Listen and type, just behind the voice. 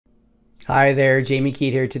Hi there, Jamie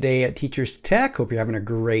Keat here today at Teachers Tech. Hope you're having a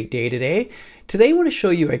great day today. Today I want to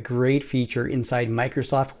show you a great feature inside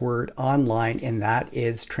Microsoft Word Online, and that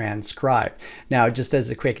is Transcribe. Now, just as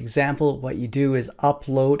a quick example, what you do is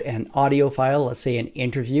upload an audio file, let's say an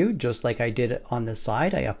interview, just like I did on the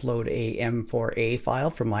side. I upload a M4A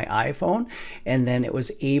file from my iPhone, and then it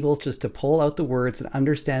was able just to pull out the words and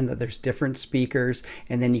understand that there's different speakers,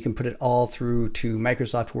 and then you can put it all through to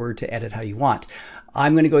Microsoft Word to edit how you want.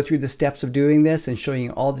 I'm going to go through the steps of doing this and showing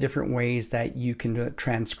you all the different ways that you can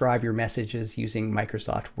transcribe your messages using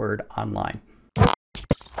Microsoft Word Online.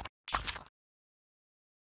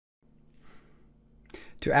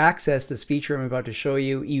 To access this feature I'm about to show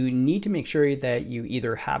you, you need to make sure that you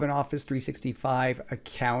either have an Office 365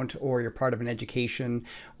 account or you're part of an education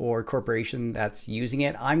or corporation that's using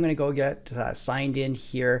it. I'm going to go get signed in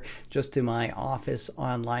here just to my Office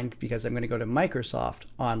Online because I'm going to go to Microsoft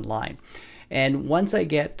Online. And once I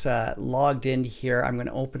get logged in here, I'm going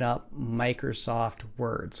to open up Microsoft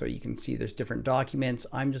Word. So you can see there's different documents.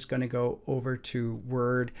 I'm just going to go over to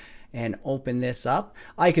Word and open this up.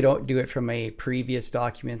 I could do it from a previous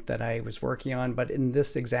document that I was working on, but in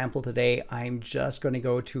this example today, I'm just going to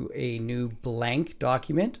go to a new blank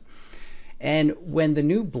document. And when the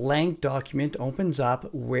new blank document opens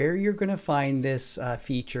up, where you're going to find this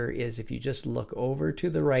feature is if you just look over to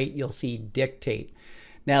the right, you'll see Dictate.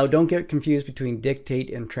 Now, don't get confused between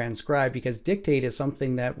Dictate and Transcribe, because Dictate is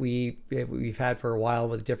something that we've had for a while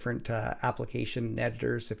with different application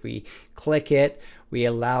editors. If we click it, we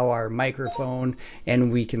allow our microphone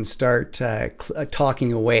and we can start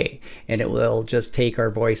talking away, and it will just take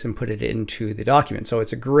our voice and put it into the document. So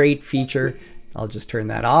it's a great feature. I'll just turn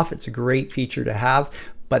that off. It's a great feature to have.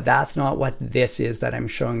 But that's not what this is that I'm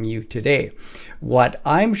showing you today. What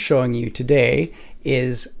I'm showing you today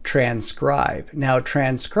is Transcribe. Now,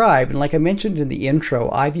 Transcribe, and like I mentioned in the intro,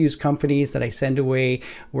 I've used companies that I send away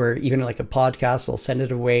where even like a podcast, they'll send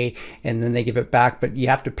it away and then they give it back, but you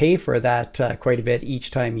have to pay for that quite a bit each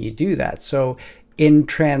time you do that. So in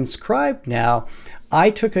Transcribe now, I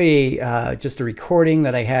took just a recording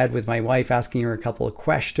that I had with my wife asking her a couple of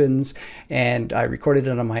questions, and I recorded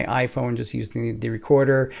it on my iPhone just using the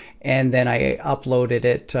recorder, and then I uploaded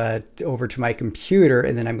it over to my computer,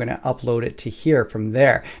 and then I'm going to upload it to here from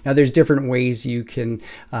there. Now there's different ways you can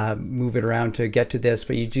move it around to get to this,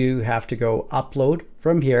 but you do have to go upload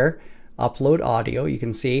from here, upload audio, you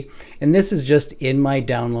can see, and this is just in my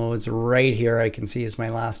downloads right here. I can see is my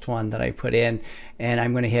last one that I put in, and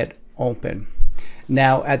I'm going to hit open.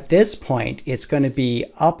 Now at this point, it's going to be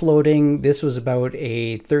uploading. This was about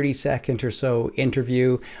a 30-second or so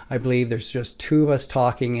interview. I believe there's just two of us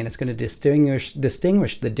talking, and it's going to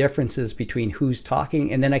distinguish the differences between who's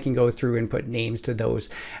talking, and then I can go through and put names to those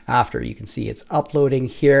after. You can see it's uploading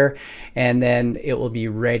here, and then it will be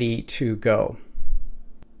ready to go.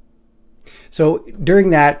 So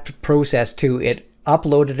during that process too, it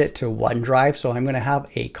uploaded it to OneDrive. So I'm going to have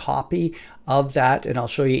a copy of that, and I'll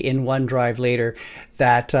show you in OneDrive later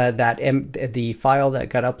that the file that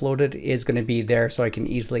got uploaded is going to be there, so I can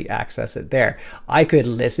easily access it there. I could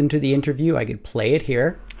listen to the interview. I could play it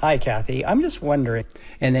here. Hi, Kathy. I'm just wondering.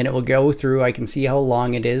 And then it will go through. I can see how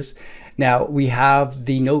long it is. Now we have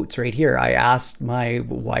the notes right here. I asked my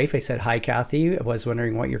wife, I said, hi, Kathy, I was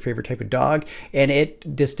wondering what your favorite type of dog, and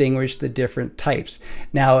it distinguished the different types.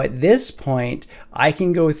 Now at this point, I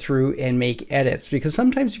can go through and make edits, because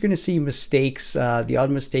sometimes you're going to see mistakes, the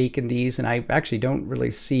odd mistake in these, and I actually don't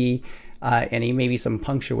really see any, maybe some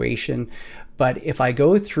punctuation. But if I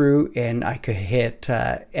go through and I could hit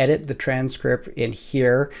edit the transcript in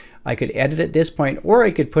here, I could edit at this point, or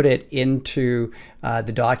I could put it into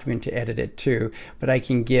the document to edit it too. But I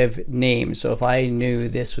can give names. So if I knew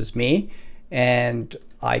this was me, and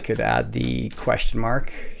I could add the question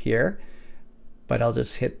mark here, but I'll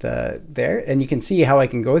just hit there, and you can see how I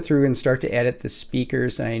can go through and start to edit the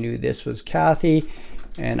speakers. And I knew this was Kathy,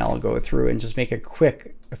 and I'll go through and just make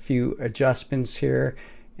a few adjustments here.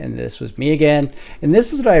 And this was me again. And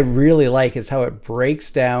this is what I really like, is how it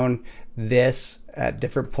breaks down this at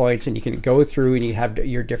different points, and you can go through and you have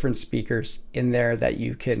your different speakers in there that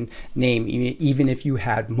you can name, even if you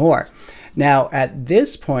had more. Now at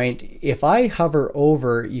this point, if I hover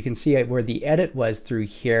over, you can see where the edit was through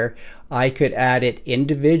here. I could add it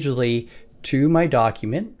individually to my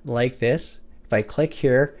document like this. If I click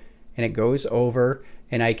here and it goes over,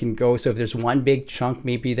 and I can go, so if there's one big chunk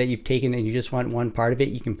maybe that you've taken and you just want one part of it,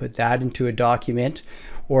 you can put that into a document.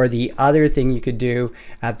 Or the other thing you could do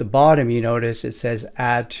at the bottom, you notice it says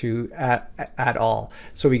add all.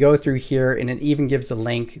 So we go through here and it even gives a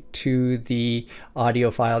link to the audio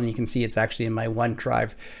file, and you can see it's actually in my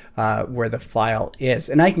OneDrive where the file is.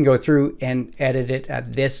 And I can go through and edit it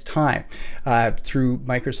at this time through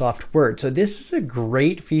Microsoft Word. So this is a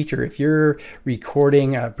great feature if you're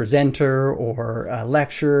recording a presenter or a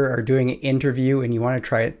lecture or doing an interview and you want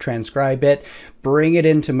to transcribe it. Bring it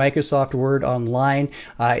into Microsoft Word Online.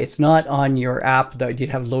 It's not on your app that you'd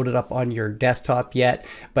have loaded up on your desktop yet,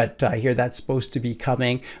 but here that's supposed to be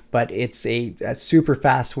coming. But it's a super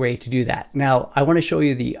fast way to do that. Now, I want to show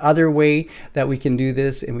you the other way that we can do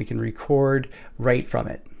this, and we can record right from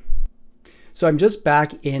it. So I'm just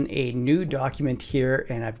back in a new document here,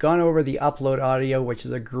 and I've gone over the upload audio, which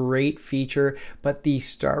is a great feature, but the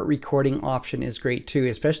start recording option is great too,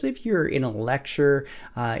 especially if you're in a lecture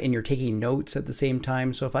and you're taking notes at the same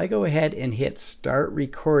time. So if I go ahead and hit start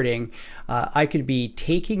recording, I could be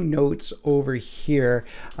taking notes over here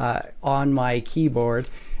on my keyboard,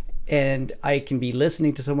 and I can be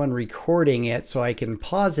listening to someone recording it, so I can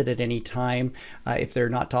pause it at any time if they're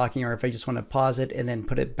not talking, or if I just want to pause it and then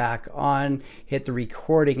put it back on, hit the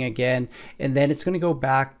recording again, and then it's going to go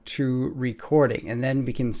back to recording, and then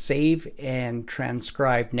we can save and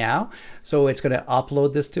transcribe now. So it's going to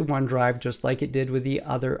upload this to OneDrive just like it did with the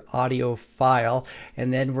other audio file,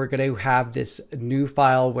 and then we're going to have this new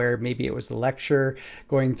file where maybe it was the lecture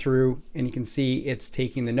going through, and you can see it's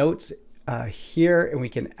taking the notes here, and we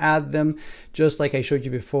can add them just like I showed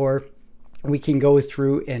you before. We can go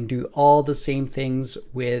through and do all the same things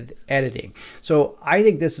with editing. So I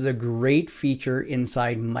think this is a great feature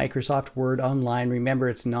inside Microsoft Word Online. Remember,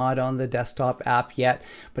 it's not on the desktop app yet,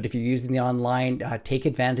 but if you're using the online, take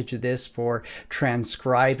advantage of this for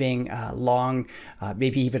transcribing long,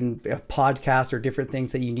 maybe even a podcast or different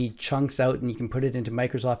things that you need chunks out, and you can put it into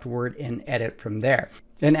Microsoft Word and edit from there.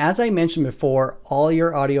 And as I mentioned before, all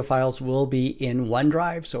your audio files will be in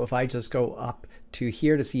OneDrive. So if I just go up to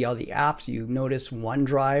here to see all the apps, you notice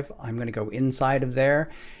OneDrive. I'm going to go inside of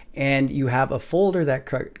there, and you have a folder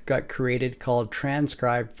that got created called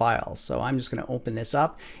Transcribe files. So I'm just going to open this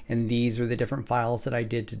up, and these are the different files that I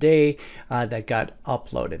did today that got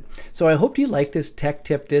uploaded. So I hope you like this tech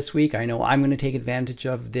tip this week. I know I'm going to take advantage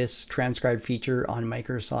of this transcribe feature on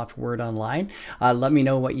Microsoft Word Online. Let me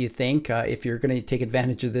know what you think if you're going to take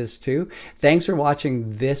advantage of this too. Thanks for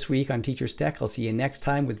watching this week on Teacher's Tech. I'll see you next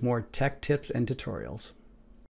time with more tech tips and tutorials.